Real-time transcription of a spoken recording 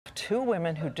of two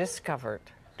women who discovered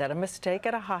that a mistake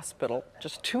at a hospital,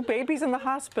 just two babies in the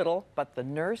hospital, but the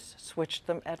nurse switched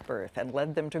them at birth and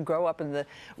led them to grow up in the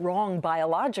wrong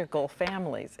biological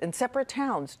families in separate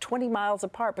towns, 20 miles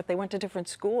apart, but they went to different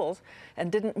schools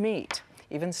and didn't meet.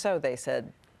 Even so, they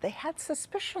said they had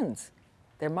suspicions.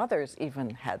 Their mothers even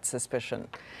had suspicion.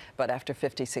 But after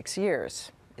 56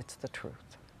 years, it's the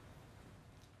truth.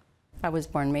 I was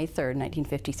born May 3rd,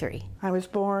 1953. I was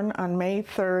born on May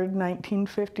 3rd,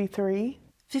 1953.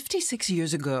 56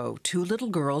 years ago, two little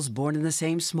girls born in the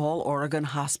same small Oregon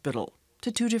hospital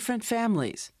to two different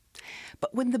families.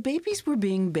 But when the babies were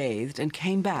being bathed and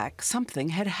came back, something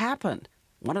had happened.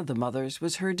 One of the mothers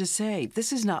was heard to say,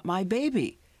 "This is not my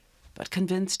baby." But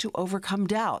convinced to overcome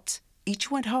doubts,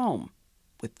 each went home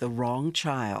with the wrong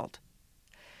child.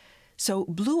 So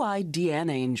blue-eyed Deanne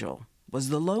Angel was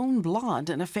the lone blonde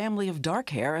in a family of dark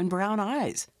hair and brown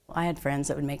eyes. I had friends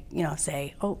that would make,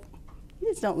 say, "Oh, you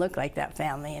just don't look like that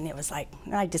family." And it was like,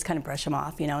 I'd just kind of brush them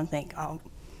off, and think, oh,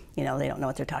 they don't know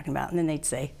what they're talking about. And then they'd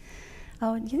say,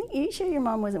 "Oh, you sure your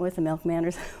mom wasn't with the milkman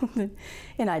or something?"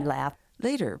 And I'd laugh.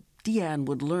 Later, Deanne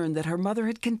would learn that her mother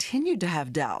had continued to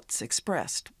have doubts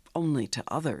expressed only to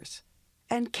others.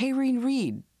 And Kayreen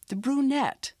Reed, the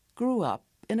brunette, grew up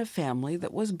in a family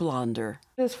that was blonder.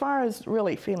 As far as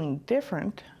really feeling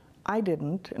different, I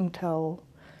didn't until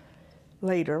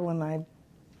later when I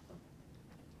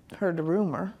heard the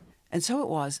rumor. And so it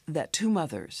was that two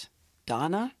mothers,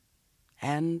 Donna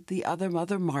and the other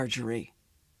mother, Marjorie,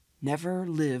 never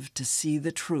lived to see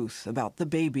the truth about the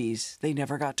babies they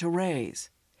never got to raise.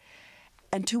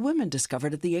 And two women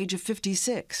discovered at the age of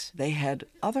 56 they had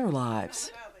other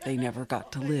lives they never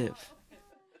got to live.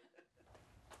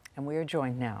 And we are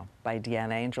joined now by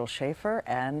Deanne Angel Schaefer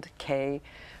and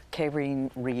Kayreen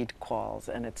Reed Qualls,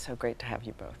 and it's so great to have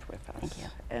you both with us. Thank you.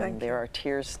 And there are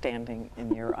tears standing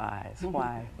in your eyes.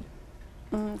 Why?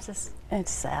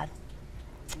 It's sad.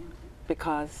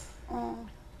 Because?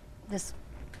 Just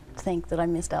think that I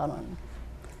missed out on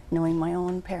knowing my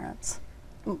own parents,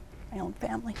 my own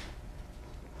family.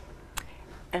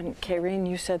 And Kayreen,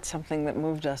 you said something that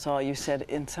moved us all. You said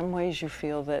in some ways you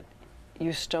feel that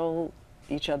you stole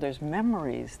each other's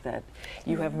memories, that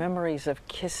you have memories of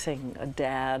kissing a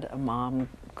dad, a mom,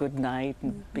 good night,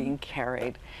 and being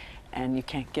carried, and you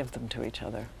can't give them to each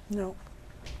other. No.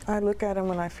 I look at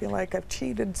them and I feel like I've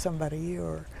cheated somebody,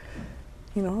 or,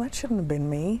 that shouldn't have been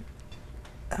me.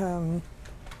 I'm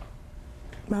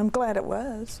glad it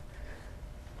was.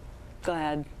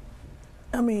 Glad?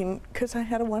 I mean, because I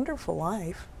had a wonderful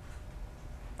life.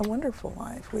 A wonderful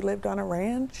life. We lived on a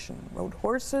ranch and rode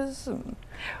horses and...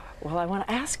 Well, I want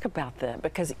to ask about that,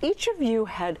 because each of you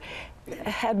had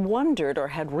wondered, or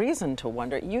had reason to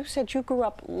wonder. You said you grew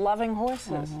up loving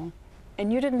horses,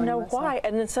 and you didn't know why,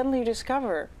 and then suddenly you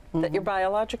discover that your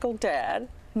biological dad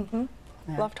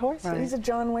loved horses. Right. He's a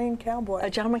John Wayne cowboy. A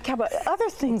John Wayne cowboy. Other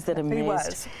things that amazed. He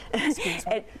was.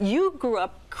 And you grew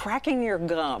up cracking your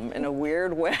gum in a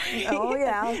weird way. Oh,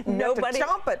 yeah. Nobody you had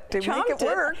to chomp it to make it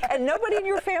work. And nobody in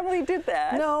your family did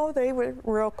that. No, they were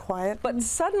real quiet. But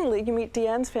suddenly you meet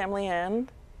Deanne's family and?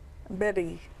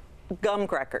 Betty. Gum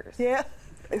crackers. Yeah.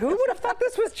 Who would have thought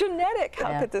this was genetic?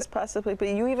 How could this possibly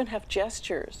be? You even have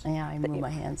gestures. Yeah, I move my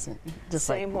hands just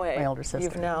same like way. my older sister.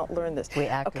 You've now learned this. We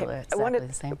act exactly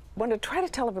the same. I want to try to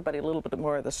tell everybody a little bit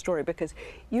more of the story, because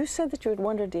you said that you had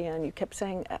wondered, Deanne, you kept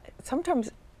saying,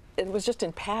 sometimes it was just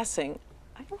in passing,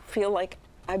 I don't feel like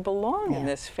I belong in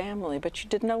this family, but you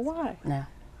didn't know why. No.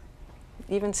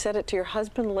 You even said it to your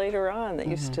husband later on, that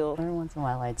you still every once in a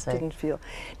while I'd say didn't feel.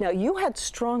 Now, you had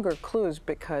stronger clues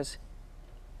because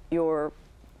your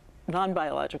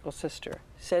non-biological sister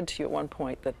said to you at one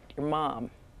point that your mom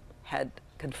had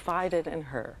confided in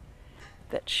her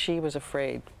that she was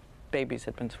afraid babies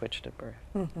had been switched at birth.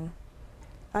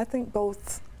 I think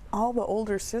all the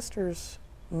older sisters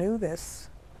knew this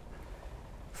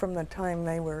from the time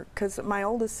they were, because my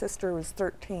oldest sister was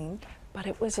 13. But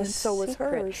it was and so was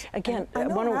hers. Again, I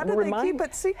know, I want how to did remind. they keep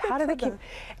it secret? How did they keep?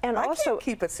 And I also, can't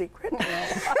keep it secret.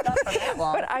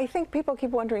 but I think people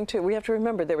keep wondering too. We have to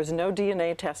remember there was no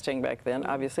DNA testing back then.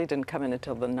 Obviously, it didn't come in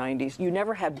until the 90s. You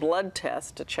never had blood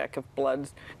tests to check if blood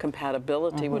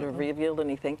compatibility would have revealed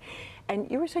anything. And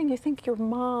you were saying you think your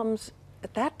mom's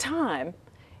at that time,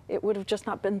 it would have just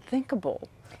not been thinkable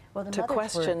to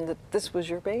question that this was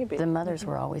your baby. The mothers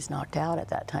were always knocked out at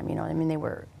that time. I mean, they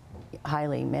were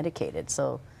highly medicated,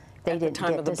 so they didn't get the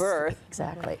time of the birth.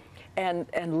 Exactly.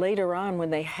 And later on, when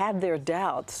they had their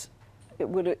doubts,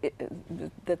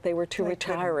 that they were too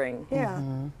retiring. Yeah.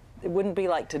 It wouldn't be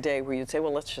like today, where you'd say,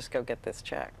 "Well, let's just go get this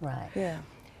checked." Right. Yeah.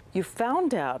 You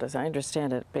found out, as I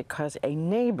understand it, because a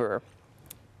neighbor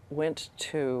went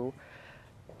to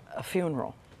a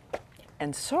funeral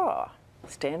and saw,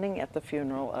 standing at the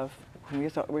funeral of whom you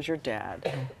thought was your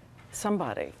dad,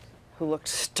 somebody who looked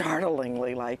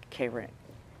startlingly like Kay Ring.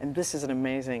 And this is an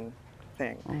amazing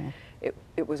thing.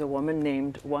 It was a woman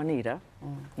named Juanita,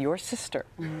 your sister,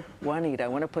 Juanita. I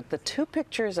want to put the two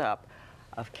pictures up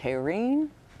of Kay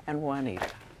and Juanita.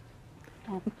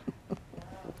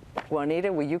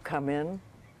 Juanita, will you come in?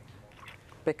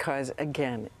 Because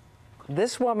again,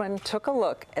 this woman took a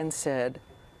look and said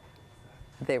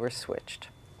they were switched.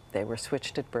 They were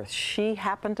switched at birth. She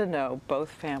happened to know both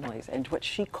families, and what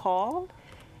she called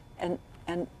and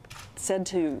said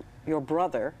to your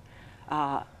brother,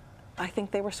 I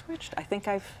think they were switched. I think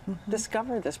I've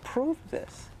discovered this, proved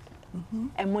this.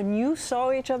 And when you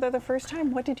saw each other the first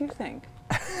time, what did you think?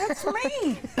 That's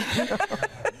me.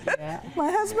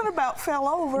 My husband about fell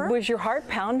over. Was your heart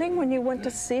pounding when you went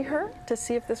to see her to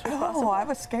see if this was possible? Oh, I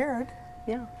was scared.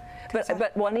 Yeah.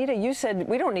 But Juanita, you said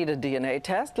we don't need a DNA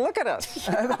test. Look at us.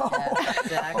 Yeah,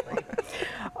 exactly.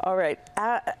 All right.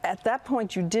 At that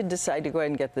point, you did decide to go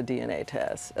ahead and get the DNA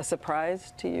test. A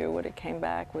surprise to you when it came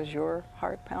back? Was your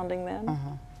heart pounding then?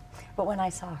 But when I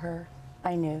saw her,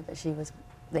 I knew that she was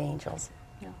the Angels.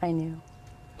 Yeah. I knew.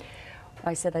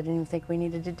 I said I didn't even think we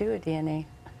needed to do a DNA.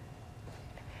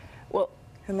 Well,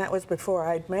 And that was before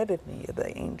I'd met any of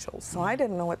the Angels, so I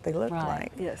didn't know what they looked Right.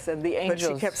 like. yes, and the But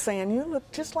angels. she kept saying, you look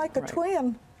just like a Right.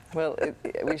 twin. Well,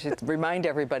 we should remind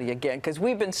everybody again, because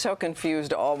we've been so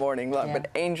confused all morning long, Yeah. but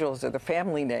angels are the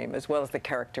family name as well as the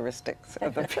characteristics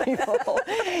of the people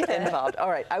involved. All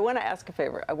right, I want to ask a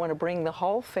favor. I want to bring the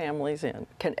whole families in.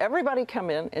 Can everybody come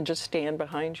in and just stand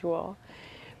behind you all?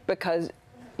 Because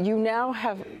you now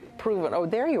have proven, oh,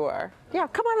 there you are. Yeah,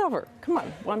 come on over. Come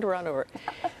on, wander on over.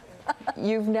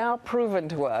 You've now proven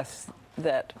to us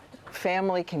that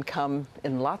family can come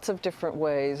in lots of different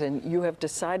ways, and you have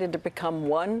decided to become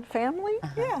one family?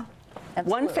 Yeah.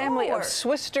 One family of Or-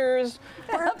 Swisters,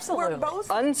 Absolutely. We're both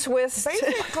unswist.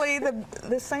 basically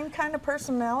the same kind of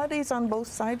personalities on both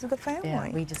sides of the family. Yeah,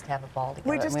 we just have a ball together.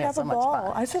 We just and have so a much ball.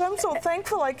 fun. I said, I'm so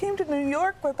thankful I came to New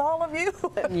York with all of you.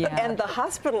 Yeah. And the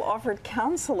hospital offered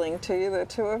counseling to you, the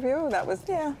two of you. That was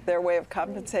Yeah. their way of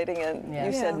compensating, and Yeah.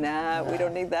 you said, Yeah. nah, we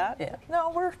don't need that. Yeah. No,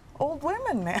 we're old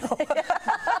women now.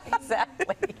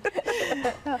 Exactly.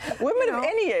 Women know. of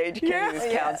any age can Yeah. use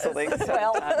Yes. counseling.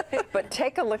 Well. sometimes. But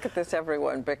take a look at this,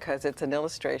 everyone, because it's an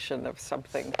illustration of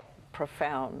something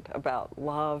profound about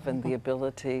love and the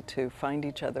ability to find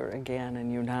each other again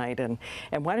and unite. And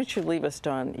why don't you leave us,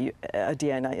 Dawn?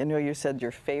 Deanna, I know you said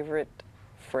your favorite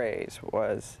phrase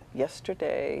was,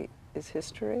 yesterday is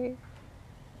history.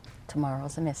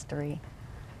 Tomorrow's a mystery,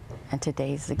 and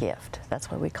today's a gift. That's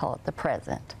why we call it the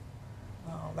present.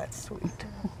 Oh, that's sweet.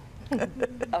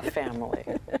 A family.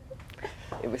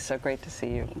 It was so great to see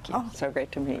you. Thank you. Oh. So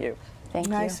great to meet you. Thank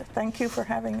Nice. you. Thank you for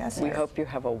having us We here. hope you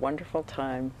have a wonderful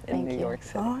time in Thank New you. York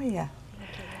City. Oh, yeah.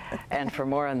 And for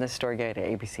more on this story, go to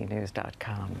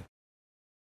abcnews.com.